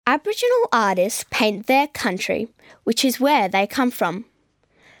Aboriginal artists paint their country, which is where they come from.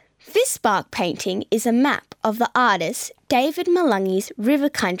 This bark painting is a map of the artist David Malungi's river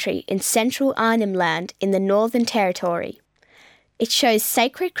country in central Arnhem Land in the Northern Territory. It shows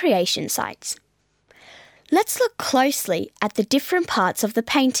sacred creation sites. Let's look closely at the different parts of the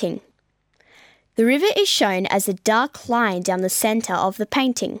painting. The river is shown as a dark line down the centre of the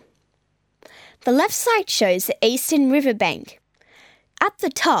painting. The left side shows the eastern riverbank. At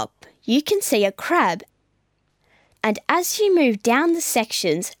the top, you can see a crab, and as you move down the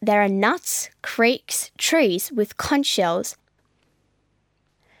sections, there are nuts, creeks, trees with conch shells,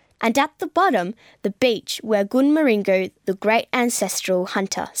 and at the bottom, the beach where Gunmaringo, the great ancestral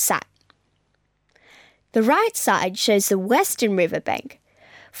hunter, sat. The right side shows the western riverbank.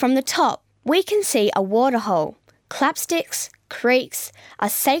 From the top, we can see a waterhole, clapsticks, creeks, a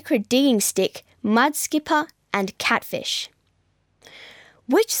sacred digging stick, mud skipper, and catfish.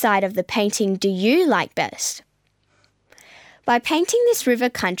 Which side of the painting do you like best? By painting this river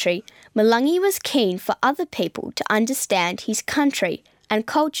country, Malungi was keen for other people to understand his country and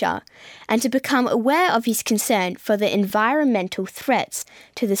culture and to become aware of his concern for the environmental threats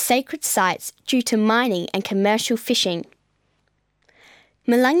to the sacred sites due to mining and commercial fishing.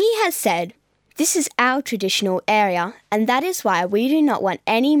 Malungi has said, "This is our traditional area, and that is why we do not want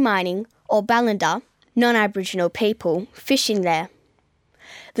any mining or Ballanda, non-Aboriginal people, fishing there.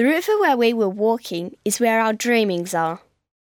 The river where we were walking is where our dreamings are.